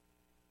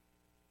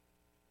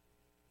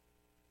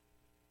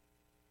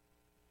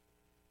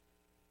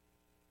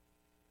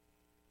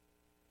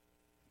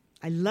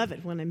I love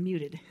it when I'm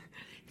muted.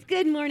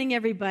 Good morning,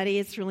 everybody.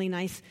 It's really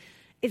nice.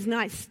 It's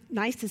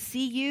nice to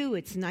see you.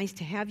 It's nice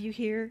to have you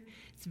here.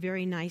 It's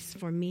very nice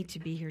for me to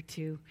be here,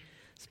 too.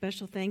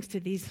 Special thanks to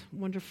these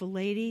wonderful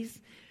ladies,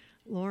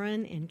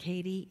 Lauren and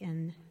Katie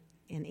and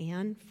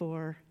Ann,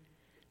 for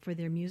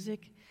their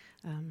music.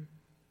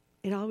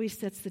 It always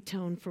sets the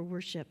tone for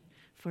worship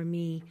for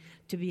me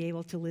to be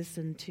able to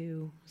listen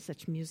to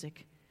such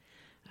music.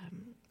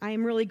 I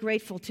am really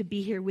grateful to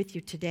be here with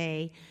you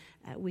today.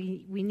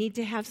 We need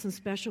to have some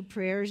special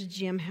prayers.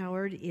 Jim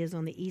Howard is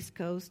on the East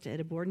Coast at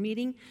a board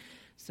meeting,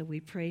 so we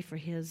pray for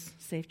his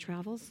safe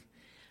travels.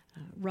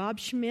 Rob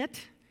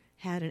Schmidt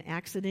had an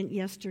accident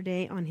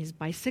yesterday on his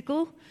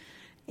bicycle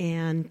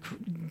and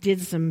did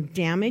some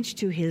damage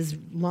to his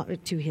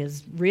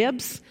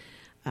ribs.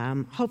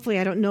 Hopefully,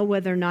 I don't know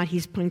whether or not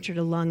he's punctured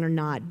a lung or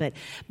not, but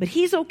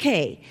he's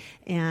okay,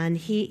 and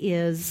he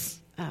is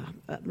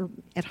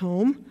at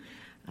home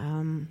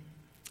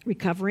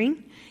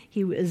recovering.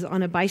 He was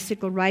on a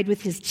bicycle ride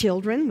with his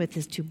children, with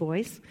his two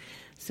boys,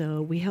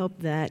 so we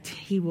hope that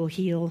he will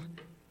heal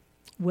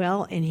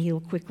well and heal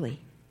quickly.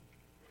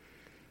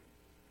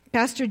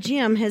 Pastor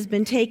Jim has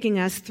been taking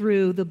us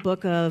through the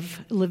book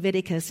of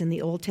Leviticus in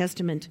the Old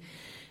Testament.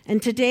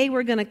 And today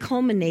we're going to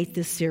culminate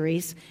this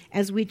series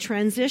as we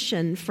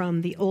transition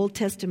from the Old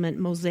Testament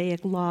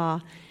Mosaic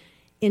law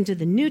into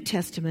the New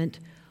Testament,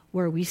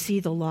 where we see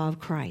the law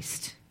of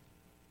Christ.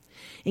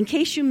 In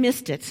case you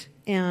missed it,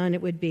 and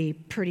it would be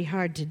pretty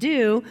hard to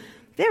do,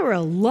 there were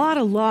a lot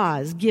of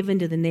laws given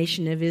to the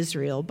nation of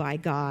Israel by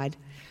God.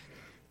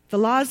 The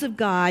laws of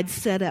God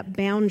set up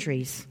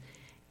boundaries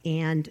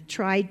and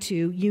tried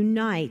to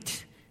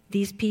unite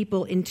these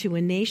people into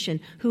a nation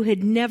who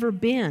had never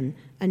been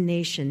a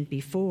nation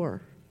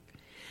before.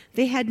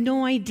 They had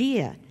no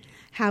idea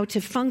how to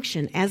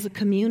function as a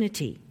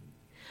community,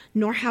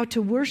 nor how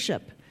to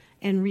worship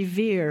and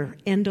revere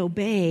and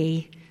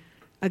obey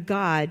a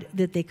God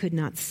that they could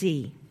not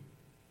see.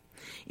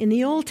 In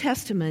the Old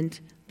Testament,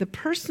 the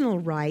personal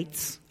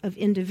rights of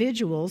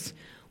individuals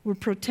were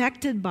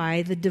protected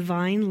by the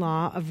divine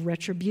law of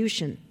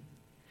retribution.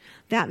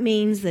 That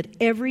means that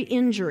every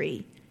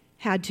injury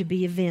had to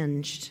be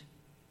avenged.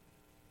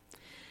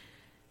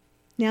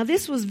 Now,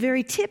 this was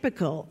very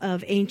typical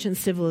of ancient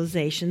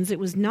civilizations. It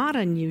was not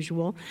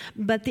unusual,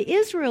 but the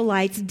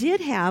Israelites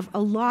did have a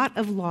lot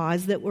of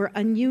laws that were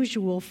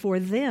unusual for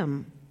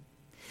them.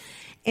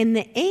 And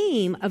the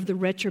aim of the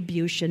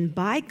retribution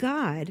by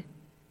God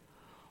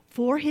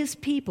for his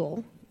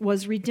people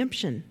was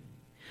redemption,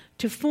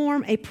 to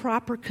form a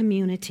proper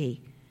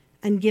community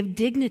and give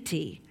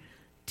dignity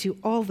to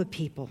all the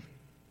people.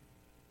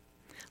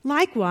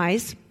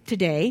 Likewise,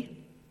 today,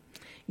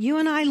 you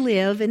and I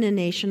live in a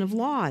nation of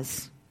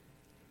laws.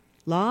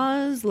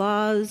 Laws,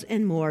 laws,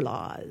 and more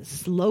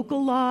laws.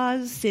 Local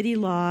laws, city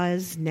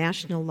laws,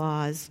 national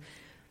laws.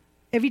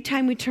 Every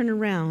time we turn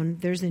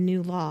around, there's a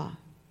new law.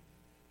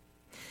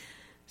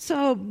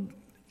 So,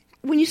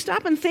 when you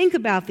stop and think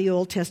about the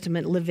Old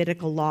Testament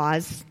Levitical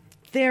laws,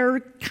 they're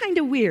kind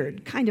of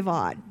weird, kind of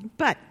odd.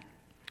 But,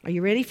 are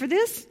you ready for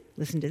this?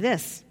 Listen to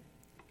this.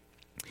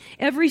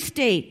 Every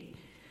state,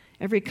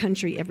 every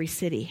country, every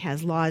city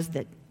has laws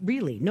that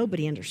really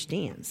nobody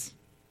understands.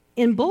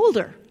 In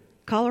Boulder,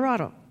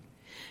 Colorado,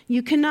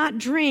 you cannot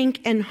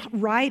drink and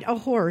ride a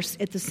horse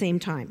at the same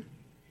time.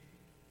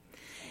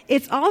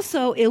 It's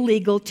also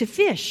illegal to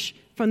fish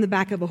from the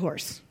back of a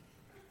horse.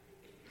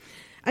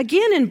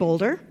 Again, in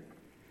Boulder,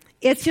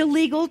 it's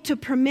illegal to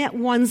permit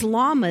one's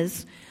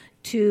llamas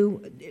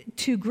to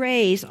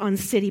graze on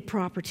city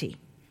property.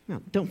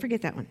 No, don't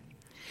forget that one.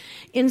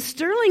 In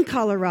Sterling,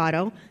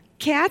 Colorado,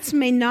 cats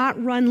may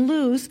not run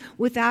loose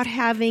without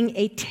having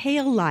a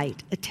tail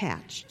light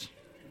attached.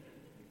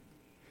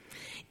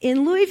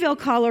 In Louisville,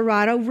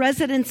 Colorado,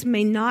 residents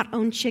may not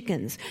own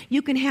chickens.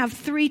 You can have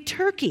 3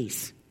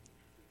 turkeys,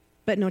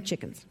 but no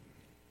chickens.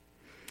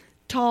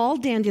 Tall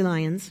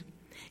dandelions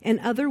and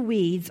other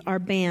weeds are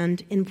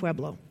banned in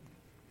Pueblo.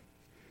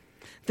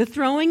 The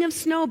throwing of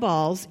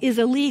snowballs is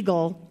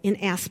illegal in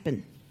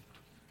Aspen.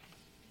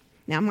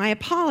 Now, my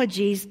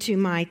apologies to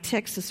my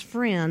Texas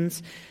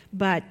friends,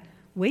 but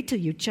wait till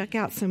you check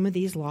out some of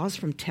these laws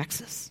from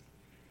Texas.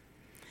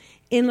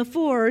 In La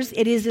Force,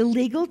 it is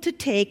illegal to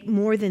take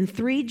more than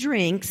 3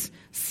 drinks,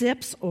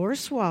 sips or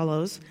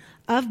swallows,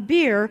 of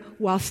beer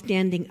while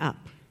standing up.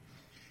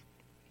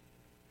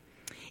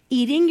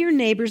 Eating your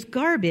neighbor's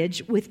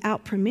garbage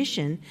without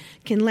permission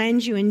can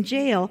land you in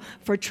jail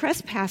for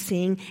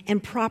trespassing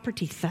and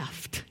property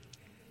theft.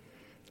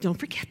 Don't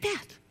forget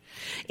that.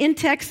 In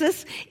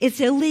Texas,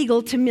 it's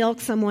illegal to milk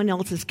someone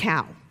else's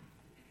cow.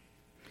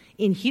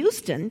 In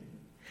Houston,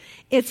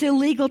 it's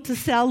illegal to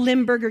sell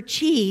Limburger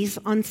cheese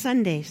on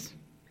Sundays.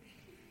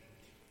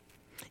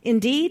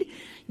 Indeed,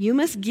 you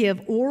must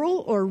give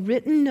oral or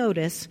written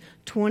notice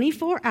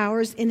 24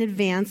 hours in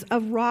advance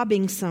of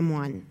robbing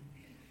someone.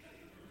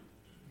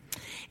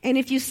 And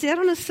if you sit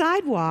on a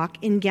sidewalk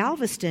in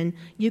Galveston,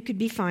 you could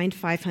be fined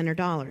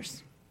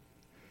 $500.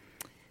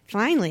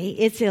 Finally,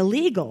 it's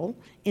illegal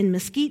in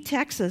Mesquite,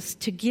 Texas,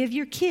 to give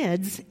your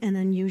kids an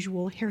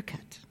unusual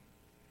haircut.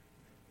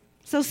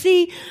 So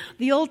see,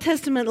 the Old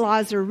Testament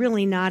laws are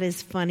really not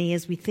as funny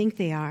as we think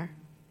they are.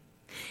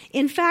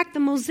 In fact,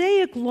 the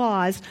Mosaic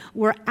laws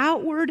were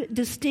outward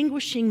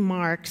distinguishing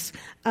marks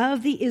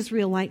of the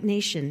Israelite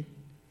nation.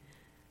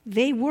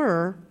 It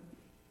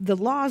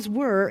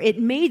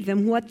made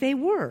them what they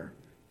were.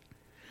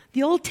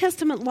 The Old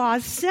Testament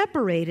laws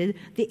separated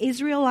the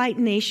Israelite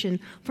nation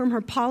from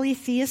her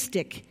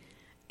polytheistic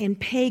and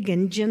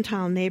pagan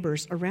Gentile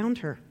neighbors around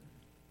her.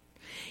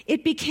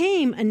 It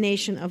became a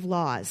nation of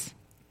laws,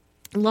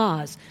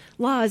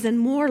 and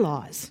more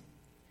laws,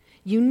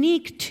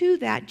 unique to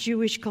that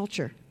Jewish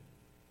culture.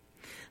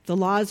 The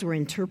laws were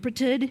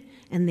interpreted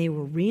and they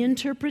were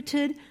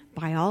reinterpreted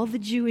by all the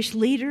Jewish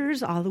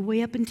leaders all the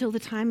way up until the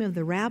time of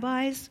the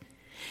rabbis.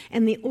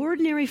 And the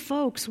ordinary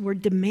folks were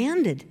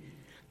demanded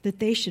that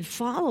they should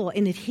follow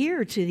and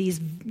adhere to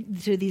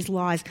these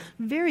laws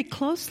very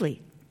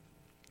closely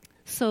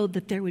so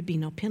that there would be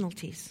no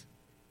penalties.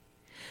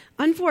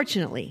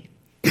 Unfortunately,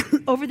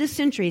 over the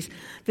centuries,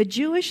 the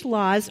Jewish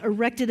laws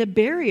erected a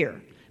barrier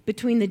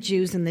between the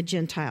Jews and the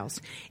Gentiles.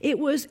 It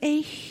was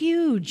a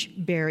huge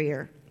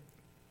barrier.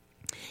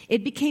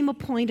 It became a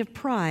point of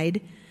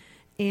pride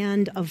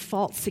and of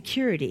false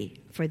security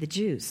for the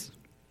Jews.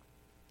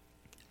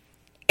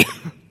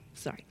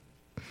 Sorry.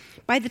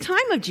 By the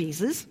time of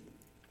Jesus,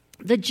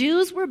 the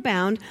Jews were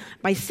bound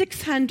by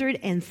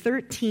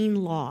 613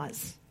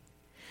 laws.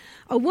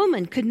 A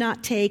woman could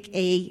not take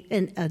a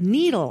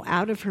needle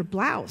out of her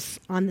blouse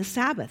on the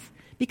Sabbath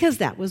because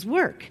that was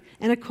work.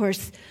 And of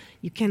course,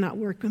 you cannot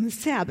work on the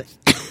Sabbath.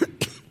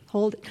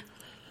 Hold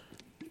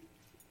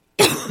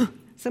it.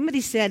 Somebody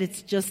said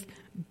it's just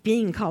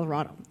being in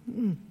Colorado.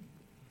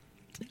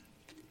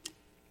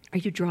 Are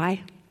you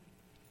dry?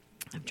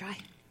 I'm dry.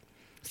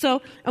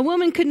 So a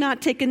woman could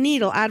not take a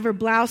needle out of her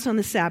blouse on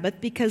the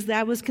Sabbath because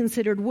that was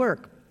considered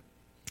work.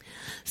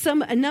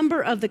 A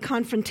number of the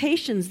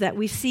confrontations that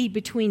we see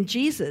between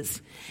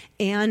Jesus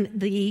and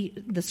the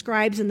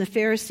scribes and the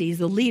Pharisees,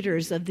 the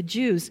leaders of the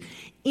Jews,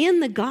 in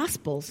the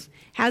Gospels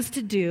has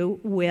to do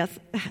with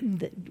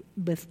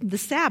the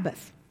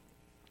Sabbath.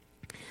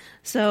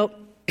 So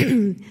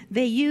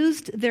they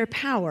used their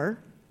power,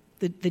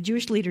 the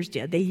Jewish leaders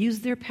did. They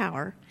used their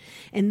power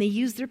and they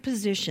used their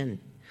position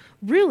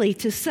really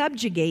to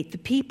subjugate the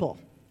people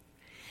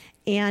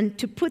and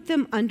to put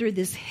them under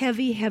this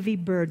heavy, heavy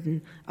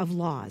burden of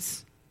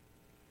laws.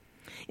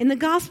 In the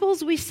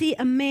Gospels, we see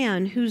a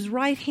man whose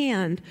right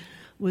hand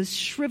was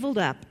shriveled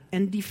up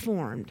and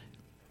deformed.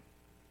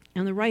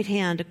 And the right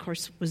hand, of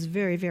course, was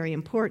very, very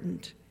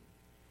important.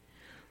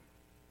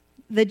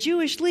 The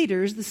Jewish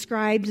leaders, the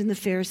scribes and the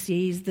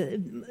Pharisees,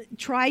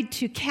 tried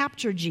to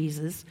capture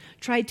Jesus,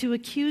 tried to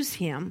accuse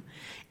him,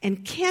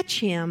 and catch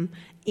him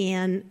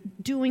in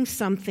doing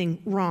something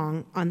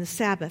wrong on the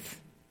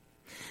Sabbath.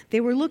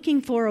 They were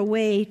looking for a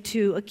way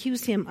to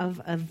accuse him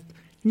of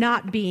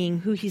not being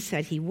who he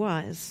said he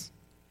was.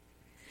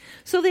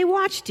 So they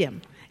watched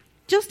him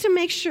just to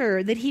make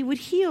sure that he would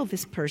heal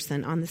this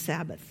person on the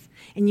Sabbath.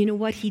 And you know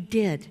what? He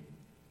did.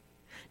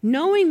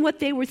 Knowing what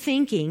they were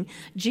thinking,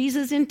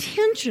 Jesus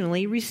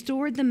intentionally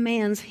restored the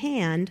man's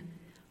hand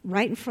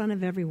right in front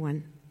of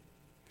everyone.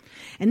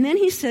 And then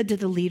he said to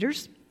the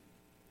leaders,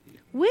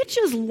 "Which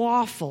is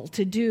lawful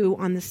to do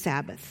on the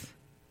Sabbath?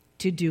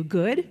 To do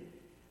good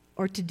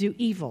or to do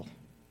evil?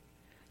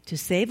 To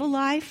save a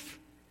life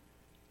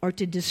or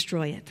to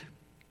destroy it?"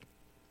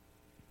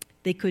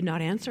 They could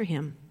not answer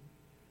him,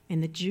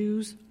 and the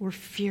Jews were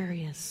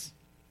furious.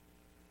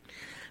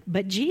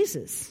 But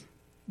Jesus,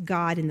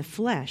 God in the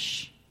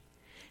flesh,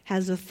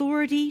 has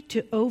authority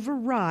to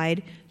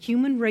override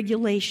human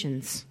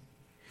regulations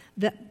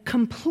that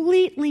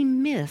completely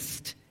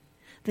missed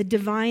the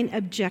divine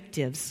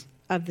objectives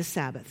of the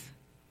Sabbath.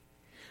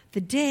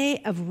 The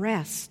day of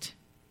rest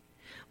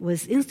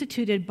was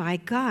instituted by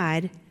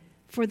God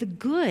for the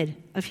good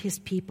of his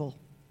people,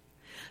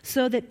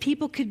 so that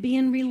people could be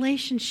in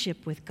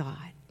relationship with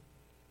God.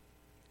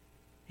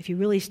 If you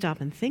really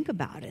stop and think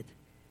about it,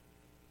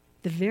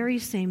 the very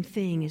same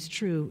thing is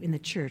true in the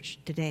church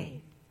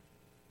today.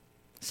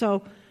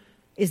 So,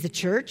 is the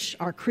church,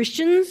 are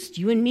Christians,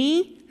 you and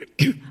me,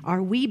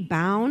 are we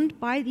bound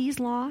by these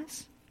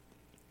laws?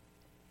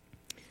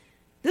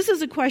 This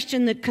is a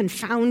question that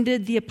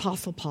confounded the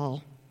Apostle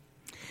Paul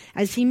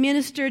as he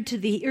ministered to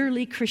the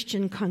early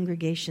Christian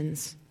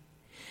congregations.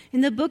 In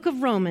the book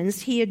of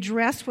Romans, he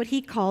addressed what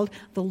he called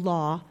the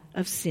law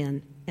of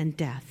sin and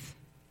death.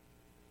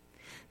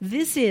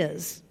 This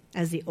is,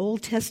 as the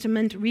Old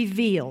Testament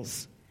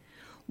reveals,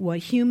 what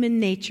human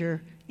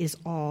nature is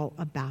all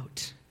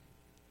about.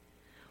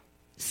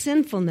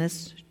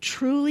 Sinfulness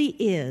truly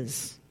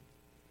is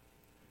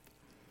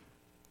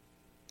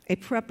a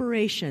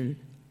preparation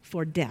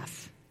for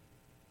death.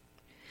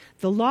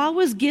 The law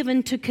was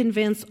given to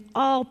convince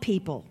all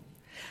people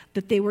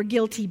that they were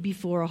guilty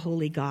before a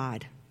holy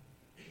God.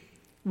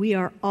 We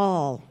are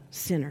all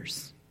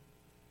sinners.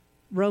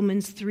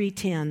 Romans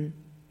 3:10.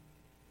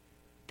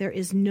 There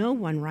is no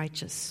one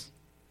righteous,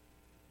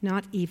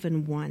 not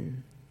even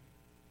one.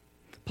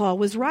 Paul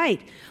was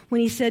right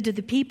when he said to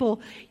the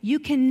people, "You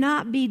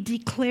cannot be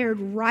declared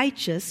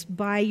righteous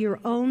by your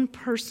own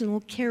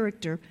personal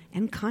character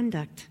and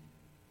conduct."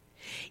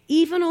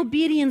 Even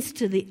obedience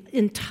to the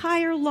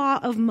entire law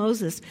of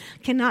Moses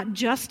cannot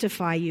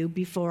justify you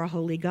before a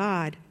holy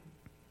God,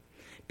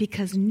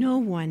 because no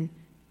one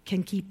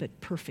can keep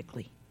it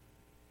perfectly.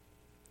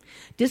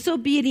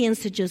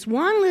 Disobedience to just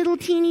one little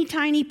teeny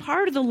tiny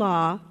part of the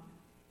law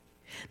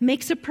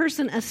makes a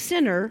person a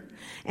sinner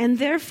and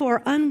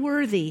therefore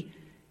unworthy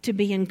to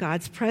be in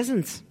God's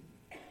presence.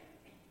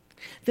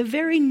 The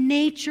very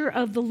nature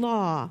of the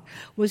law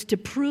was to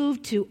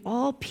prove to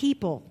all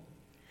people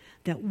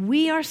that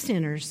we are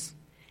sinners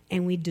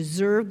and we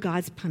deserve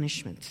God's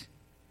punishment.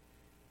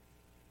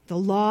 The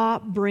law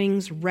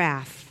brings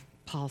wrath,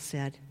 Paul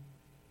said.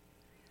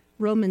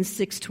 Romans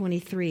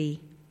 6:23,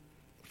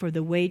 for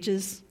the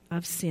wages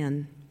of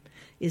sin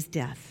is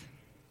death.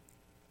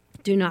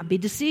 Do not be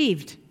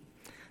deceived.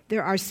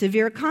 There are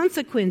severe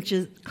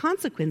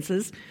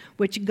consequences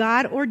which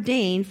God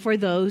ordained for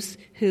those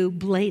who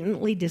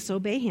blatantly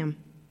disobey him.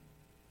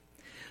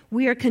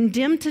 We are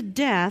condemned to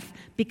death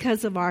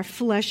because of our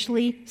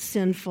fleshly,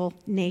 sinful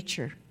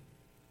nature.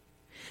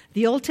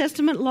 The Old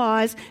Testament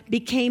laws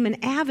became an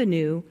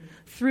avenue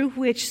through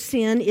which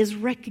sin is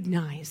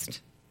recognized.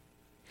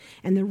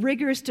 And the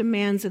rigorous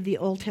demands of the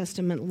Old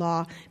Testament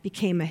law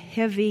became a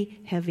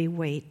heavy, heavy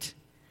weight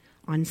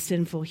on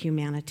sinful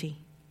humanity.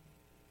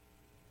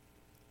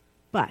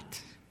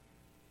 But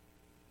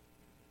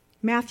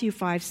Matthew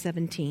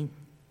 5:17.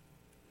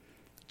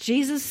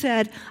 Jesus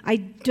said,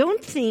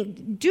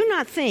 do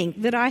not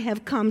think that I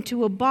have come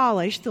to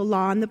abolish the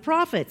law and the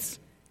prophets.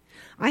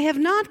 I have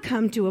not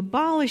come to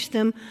abolish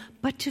them,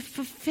 but to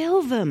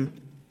fulfill them.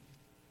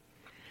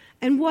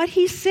 And what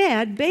he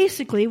said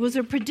basically was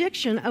a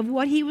prediction of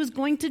what he was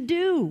going to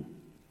do.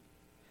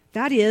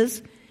 That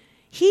is,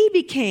 he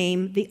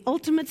became the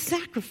ultimate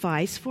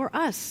sacrifice for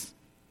us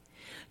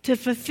to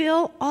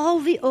fulfill all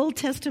the Old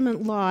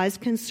Testament laws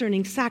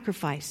concerning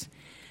sacrifice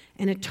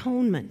and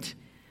atonement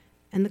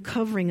and the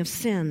covering of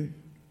sin.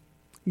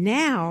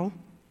 Now,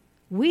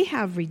 we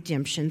have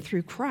redemption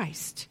through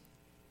Christ.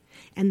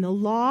 And the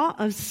law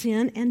of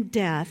sin and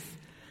death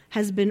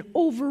has been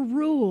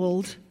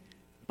overruled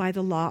by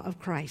the law of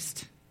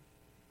Christ.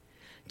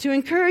 To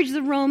encourage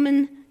the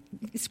Roman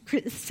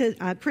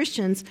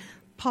Christians,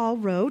 Paul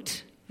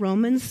wrote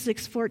Romans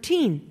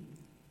 6:14,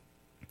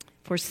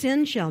 for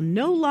sin shall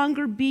no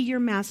longer be your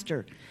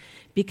master,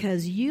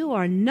 because you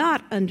are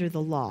not under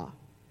the law,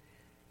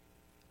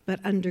 but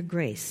under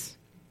grace.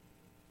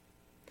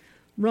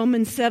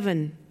 Romans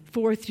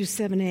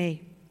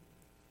 7:4-7a.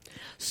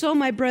 So,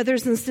 my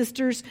brothers and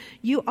sisters,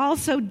 you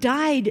also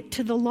died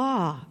to the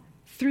law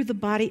through the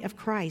body of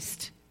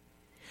Christ,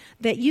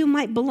 that you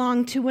might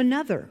belong to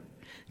another,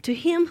 to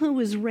him who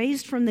was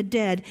raised from the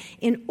dead,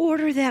 in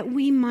order that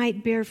we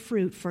might bear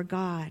fruit for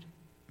God.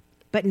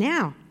 But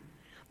now,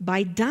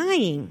 by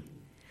dying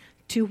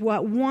to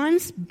what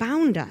once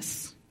bound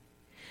us,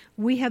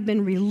 we have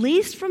been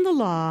released from the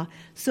law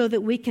so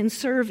that we can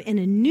serve in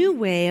a new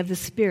way of the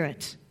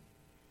Spirit,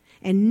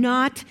 and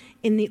not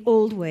in the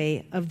old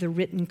way of the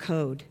written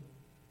code.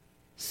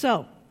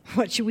 So,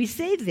 what should we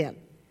say then?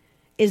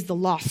 Is the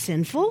law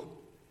sinful?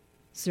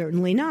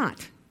 Certainly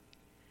not.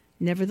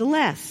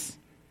 Nevertheless,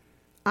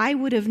 I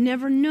would have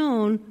never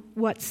known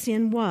what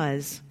sin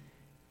was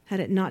had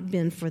it not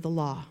been for the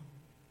law.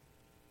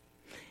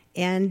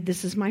 And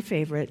this is my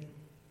favorite,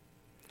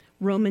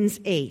 Romans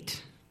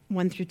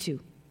 8:1-2.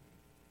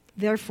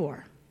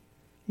 Therefore,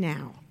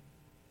 now,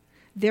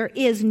 there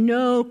is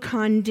no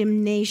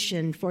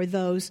condemnation for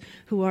those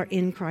who are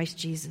in Christ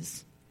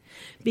Jesus.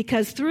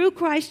 Because through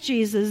Christ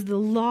Jesus, the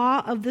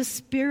law of the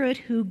Spirit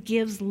who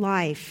gives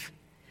life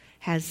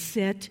has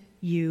set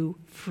you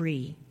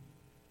free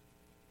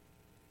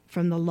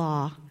from the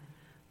law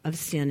of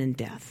sin and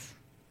death.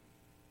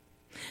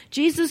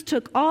 Jesus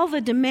took all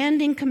the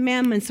demanding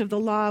commandments of the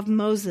law of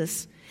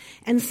Moses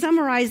and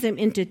summarized them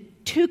into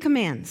 2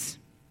 commands: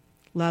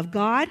 love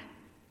God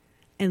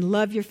and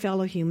love your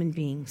fellow human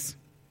beings.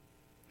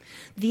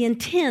 The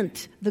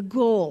intent, the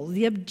goal,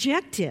 the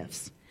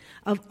objectives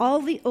of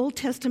all the Old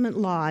Testament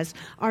laws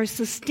are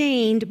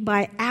sustained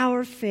by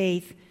our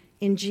faith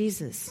in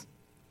Jesus,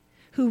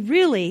 who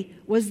really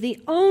was the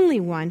only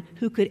one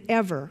who could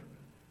ever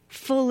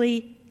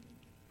fully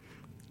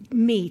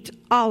meet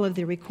all of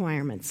the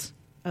requirements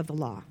of the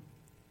law.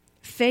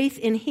 Faith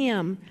in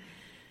him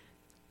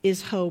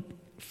is hope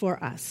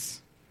for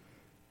us.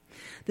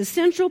 The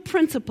central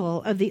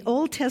principle of the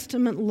Old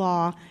Testament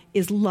law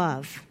is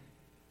love.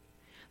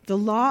 The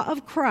law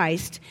of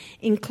Christ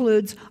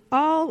includes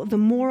all the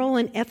moral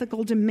and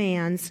ethical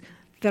demands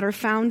that are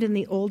found in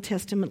the Old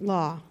Testament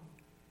law.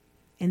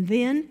 And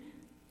then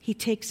he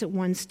takes it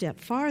one step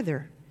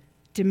farther,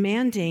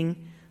 demanding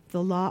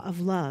the law of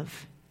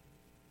love.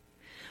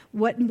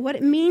 What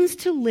it means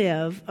to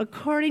live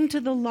according to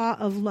the law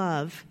of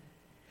love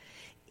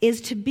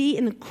is to be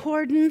in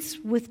accordance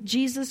with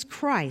Jesus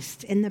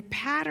Christ and the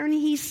pattern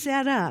he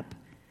set up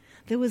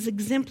that was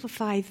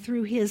exemplified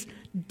through his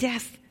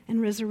death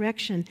and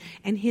resurrection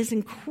and his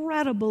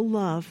incredible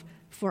love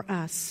for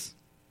us.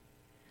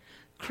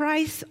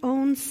 Christ's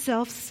own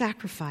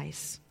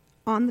self-sacrifice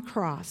on the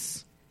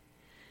cross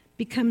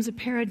becomes a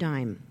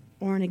paradigm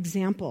or an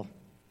example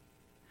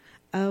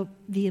of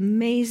the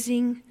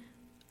amazing,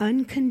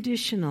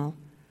 unconditional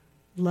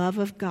love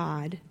of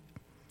God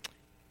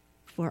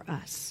for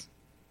us.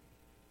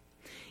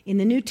 In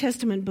the New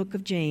Testament book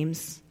of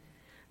James,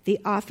 the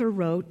author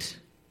wrote,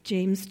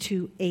 James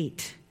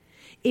 2:8,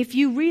 if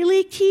you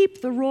really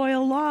keep the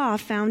royal law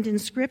found in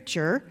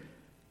Scripture,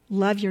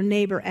 love your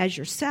neighbor as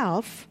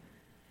yourself,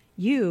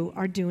 you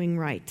are doing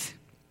right.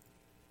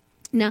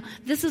 Now,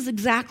 this is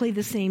exactly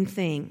the same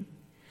thing.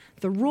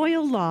 The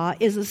royal law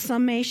is a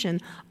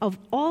summation of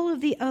all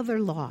of the other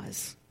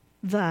laws.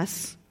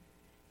 Thus,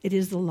 it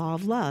is the law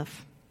of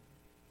love.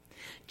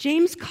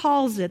 James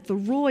calls it the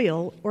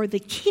royal or the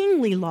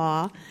kingly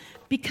law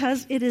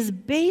because it is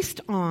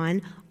based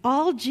on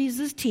all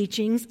Jesus'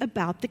 teachings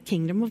about the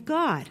kingdom of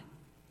God.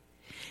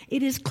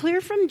 It is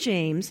clear from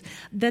James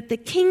that the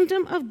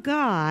kingdom of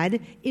God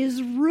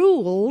is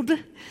ruled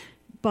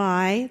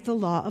by the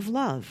law of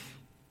love.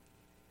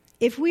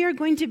 If we are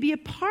going to be a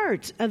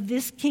part of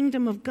this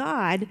kingdom of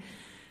God,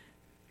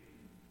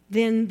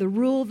 then the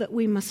rule that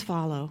we must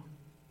follow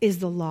is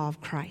the law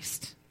of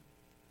Christ.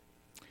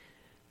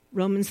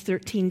 Romans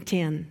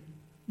 13:10.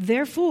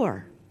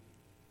 Therefore,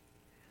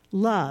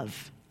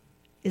 love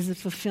is the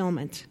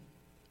fulfillment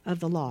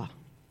of the law.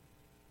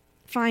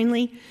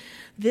 Finally,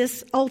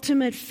 this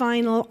ultimate,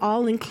 final,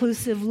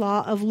 all-inclusive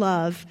law of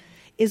love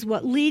is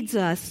what leads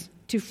us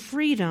to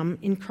freedom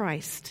in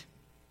Christ.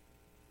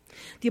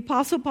 The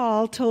Apostle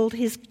Paul told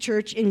his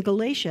church in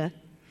Galatia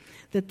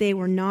that they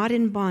were not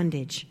in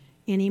bondage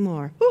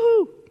anymore.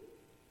 Woohoo!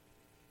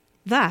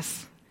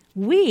 Thus,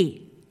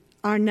 we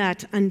are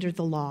not under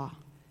the law.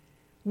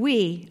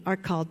 We are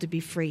called to be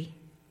free.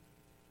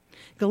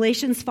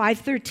 Galatians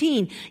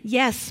 5:13.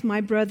 Yes, my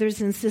brothers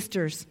and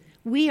sisters,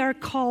 we are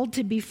called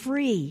to be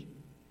free.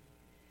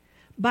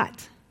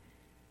 But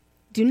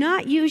do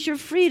not use your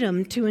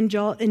freedom to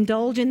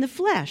indulge in the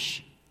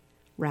flesh.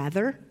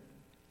 Rather,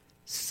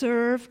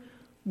 serve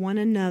one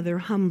another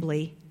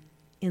humbly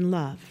in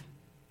love.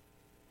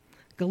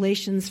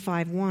 Galatians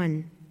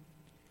 5:1.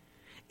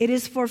 It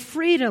is for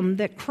freedom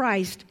that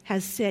Christ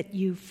has set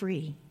you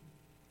free.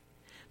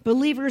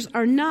 Believers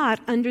are not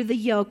under the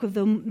yoke of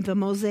the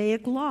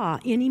Mosaic law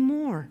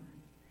anymore.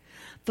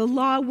 The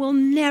law will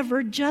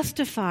never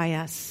justify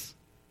us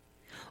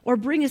or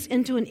bring us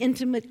into an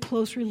intimate,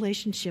 close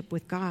relationship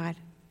with God.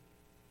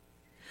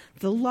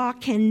 The law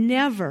can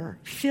never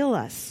fill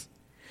us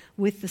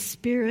with the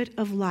Spirit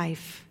of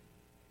life,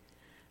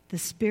 the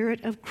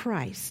Spirit of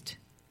Christ,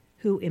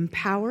 who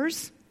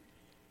empowers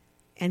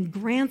and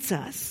grants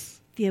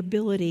us the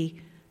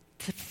ability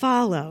to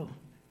follow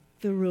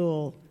the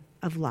rule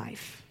of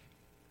life,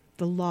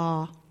 the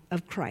law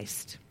of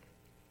Christ.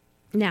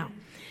 Now,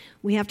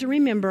 we have to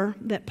remember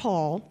that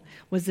Paul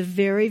was a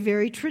very,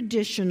 very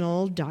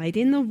traditional,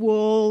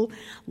 dyed-in-the-wool,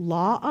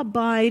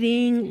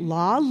 law-abiding,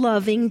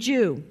 law-loving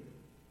Jew.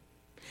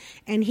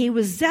 And he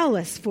was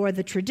zealous for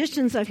the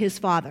traditions of his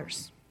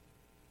fathers.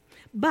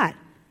 But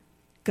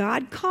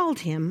God called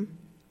him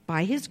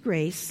by his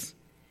grace,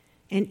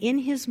 and in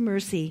his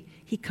mercy,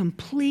 he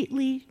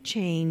completely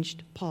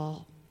changed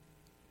Paul.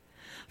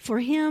 For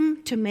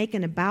him to make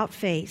an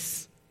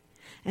about-face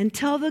and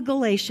tell the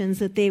Galatians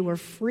that they were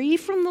free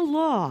from the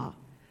law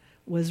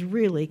was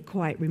really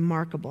quite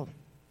remarkable.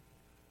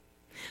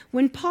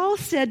 When Paul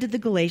said to the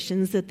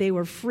Galatians that they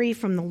were free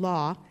from the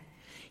law,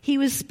 he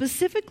was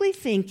specifically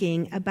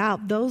thinking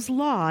about those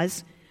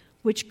laws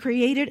which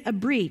created a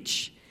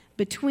breach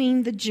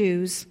between the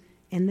Jews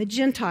and the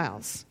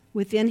Gentiles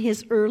within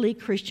his early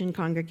Christian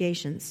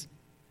congregations.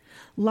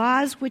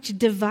 Laws which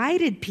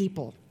divided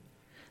people,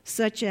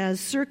 such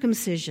as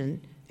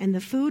circumcision and the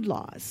food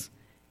laws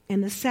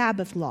and the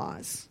Sabbath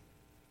laws.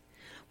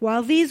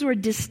 While these were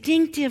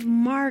distinctive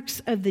marks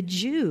of the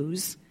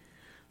Jews,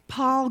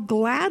 Paul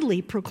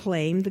gladly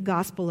proclaimed the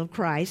gospel of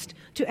Christ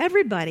to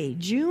everybody,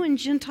 Jew and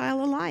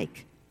Gentile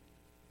alike.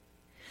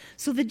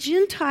 So the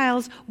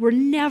Gentiles were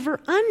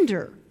never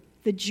under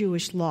the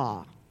Jewish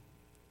law.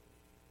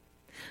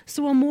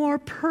 So a more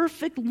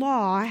perfect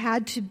law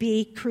had to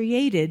be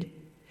created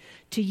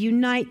to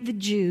unite the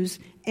Jews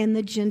and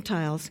the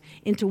Gentiles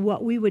into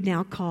what we would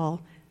now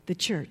call the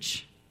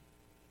church.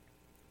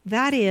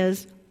 That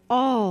is,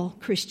 all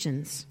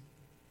Christians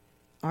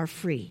are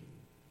free,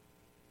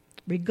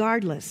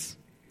 regardless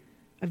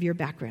of your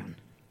background.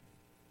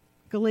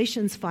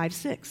 Galatians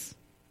 5:6.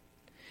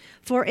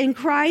 For in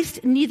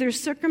Christ neither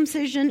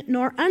circumcision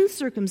nor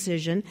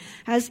uncircumcision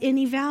has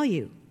any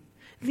value.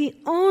 The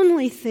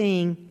only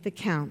thing that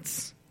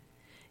counts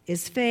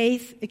is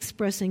faith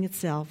expressing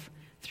itself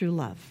through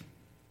love.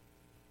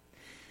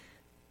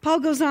 Paul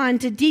goes on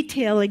to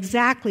detail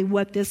exactly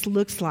what this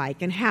looks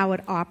like and how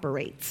it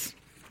operates.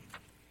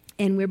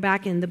 And we're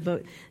back in the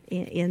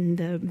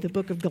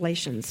book of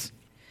Galatians.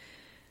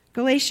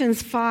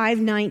 Galatians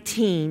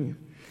 5:19.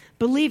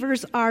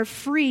 Believers are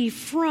free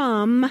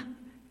from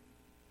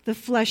the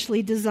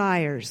fleshly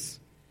desires,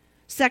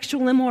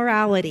 sexual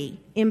immorality,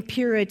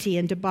 impurity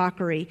and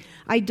debauchery,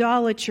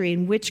 idolatry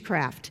and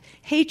witchcraft,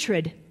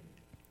 hatred,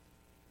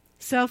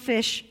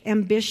 selfish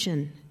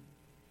ambition,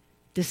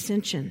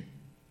 dissension,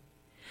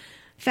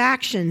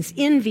 factions,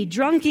 envy,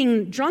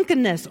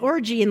 drunkenness,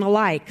 orgy, and the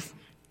like.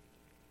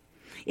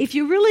 If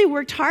you really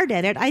worked hard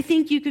at it, I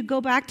think you could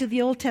go back to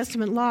the Old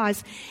Testament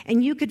laws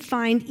and you could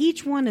find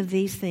each one of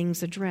these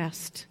things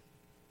addressed.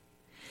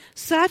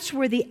 Such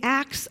were the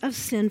acts of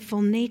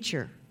sinful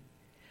nature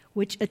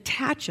which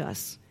attach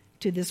us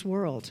to this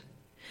world,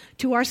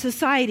 to our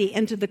society,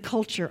 and to the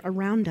culture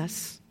around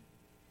us.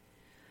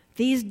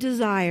 These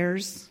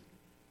desires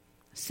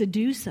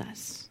seduce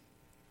us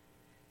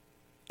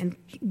and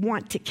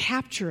want to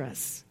capture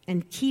us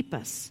and keep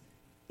us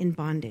in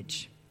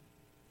bondage.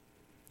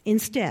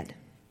 Instead,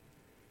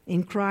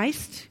 in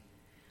Christ,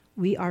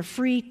 we are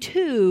free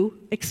to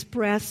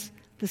express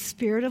the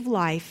spirit of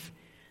life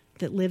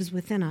that lives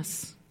within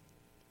us.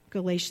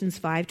 Galatians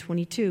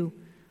 5:22.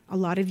 A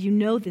lot of you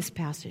know this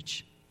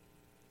passage.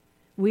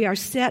 We are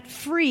set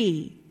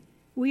free.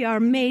 We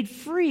are made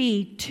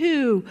free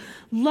to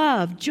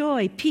love,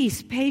 joy,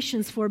 peace,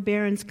 patience,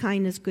 forbearance,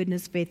 kindness,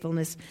 goodness,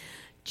 faithfulness,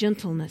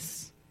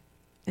 gentleness,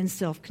 and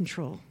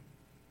self-control.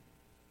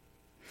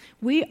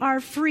 We are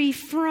free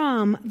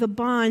from the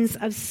bonds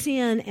of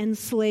sin and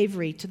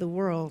slavery to the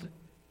world.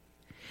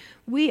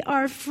 We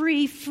are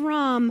free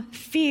from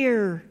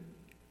fear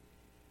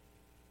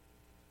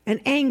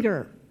and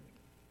anger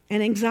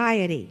and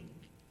anxiety.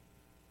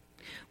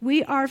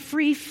 We are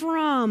free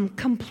from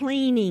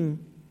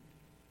complaining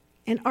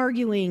and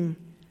arguing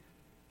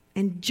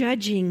and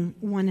judging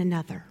one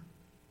another.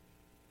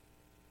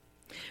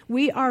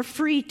 We are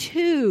free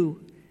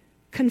to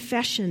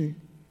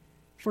confession,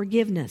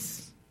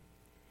 forgiveness.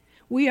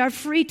 We are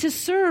free to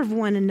serve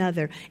one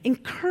another,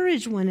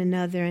 encourage one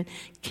another, and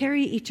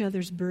carry each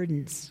other's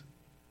burdens.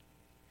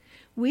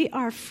 We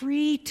are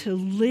free to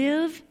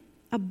live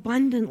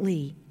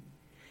abundantly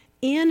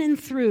in and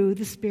through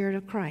the Spirit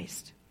of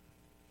Christ.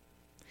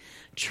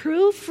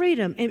 True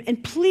freedom,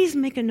 and please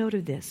make a note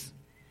of this,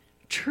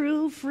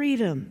 true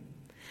freedom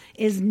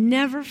is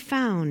never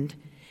found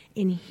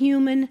in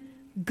human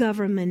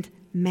government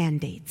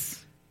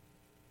mandates.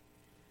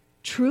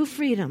 True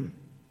freedom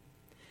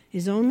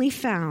is only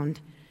found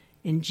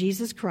in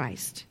Jesus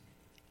Christ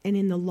and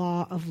in the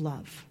law of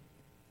love.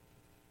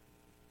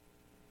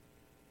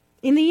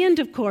 In the end,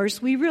 of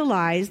course, we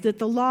realize that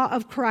the law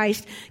of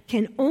Christ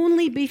can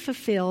only be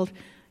fulfilled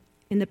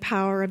in the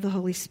power of the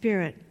Holy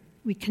Spirit.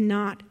 We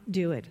cannot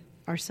do it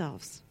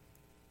ourselves.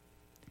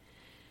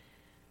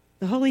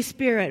 The Holy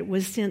Spirit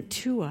was sent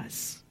to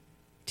us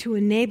to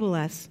enable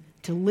us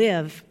to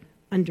live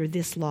under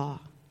this law.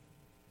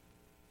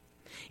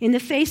 In the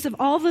face of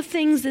all the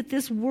things that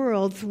this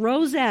world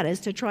throws at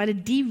us to try to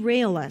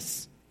derail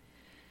us,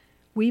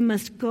 we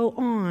must go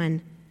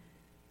on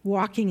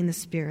walking in the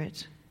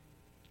Spirit,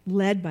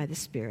 led by the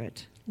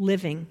Spirit,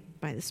 living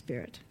by the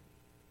Spirit,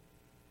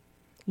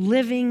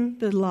 living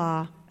the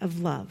law of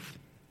love.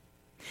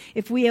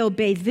 If we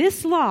obey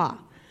this law,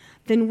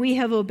 then we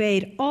have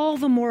obeyed all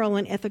the moral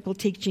and ethical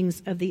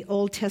teachings of the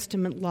Old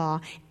Testament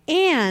law,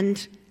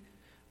 and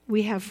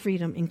we have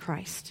freedom in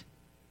Christ.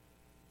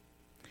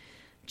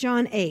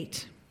 John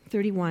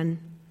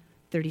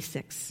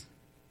 8:31-36.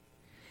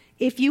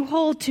 If you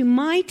hold to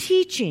my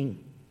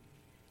teaching,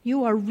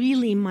 you are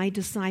really my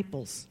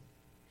disciples.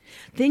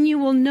 Then you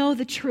will know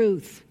the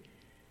truth,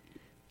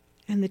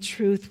 and the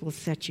truth will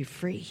set you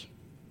free.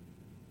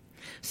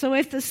 So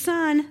if the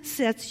Son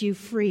sets you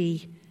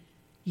free,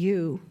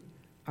 you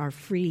are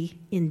free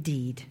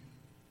indeed.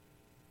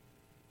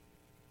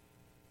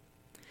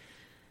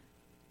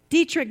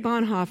 Dietrich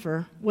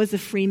Bonhoeffer was a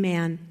free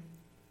man.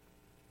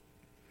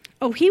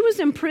 Oh, he was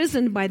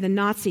imprisoned by the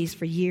Nazis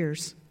for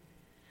years,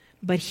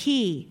 but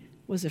he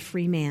was a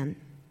free man.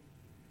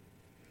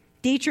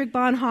 Dietrich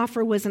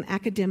Bonhoeffer was an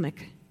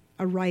academic,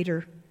 a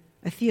writer,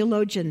 a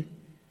theologian,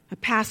 a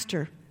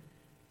pastor,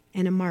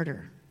 and a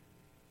martyr.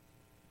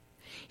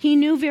 He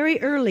knew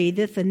very early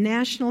that the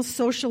National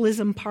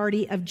Socialism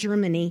Party of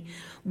Germany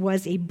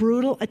was a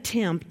brutal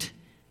attempt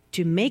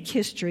to make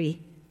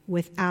history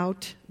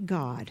without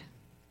God.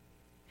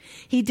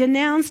 He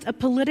denounced a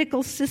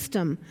political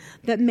system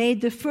that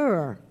made the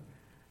Führer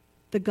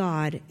the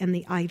god and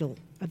the idol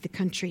of the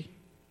country.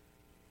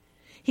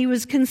 He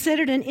was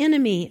considered an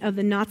enemy of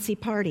the Nazi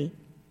Party,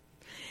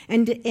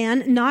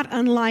 and not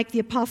unlike the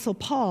Apostle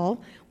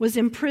Paul, was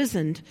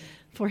imprisoned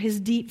for his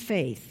deep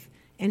faith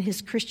and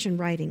his Christian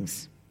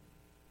writings.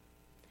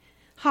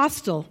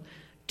 Hostile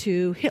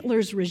to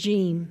Hitler's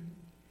regime,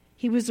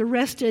 he was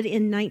arrested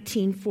in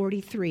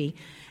 1943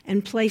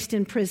 and placed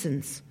in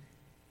prisons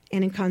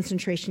and in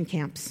concentration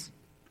camps.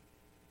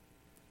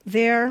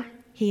 There,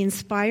 he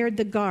inspired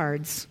the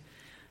guards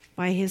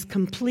by his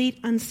complete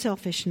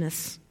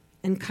unselfishness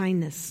and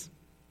kindness.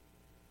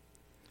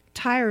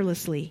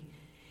 Tirelessly,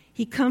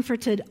 he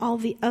comforted all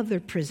the other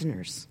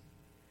prisoners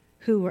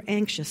who were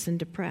anxious and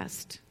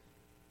depressed.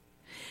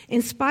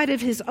 In spite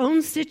of his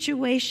own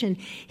situation,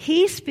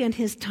 he spent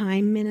his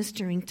time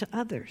ministering to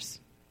others.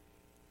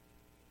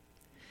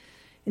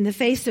 In the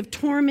face of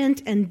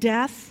torment and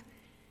death,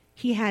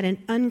 he had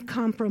an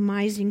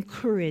uncompromising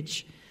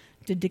courage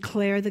to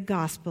declare the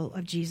gospel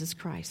of Jesus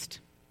Christ.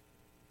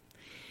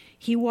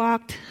 He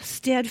walked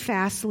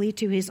steadfastly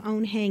to his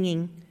own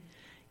hanging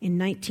in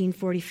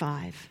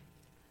 1945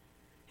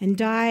 and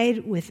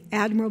died with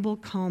admirable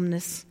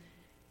calmness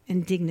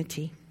and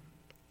dignity.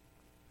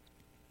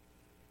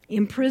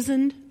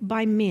 Imprisoned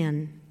by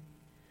men,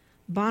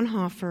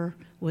 Bonhoeffer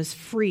was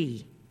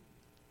free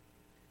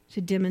to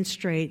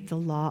demonstrate the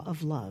law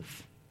of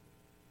love.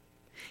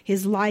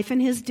 His life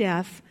and his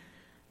death,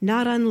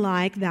 not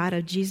unlike that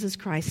of Jesus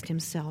Christ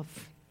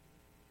himself,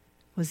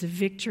 was a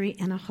victory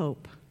and a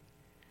hope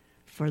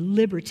for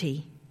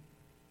liberty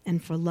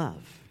and for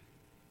love.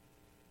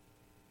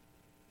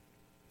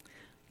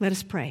 Let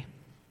us pray.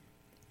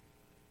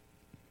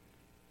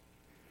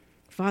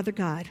 Father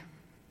God,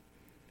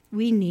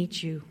 we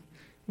need you.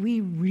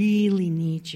 We really need you.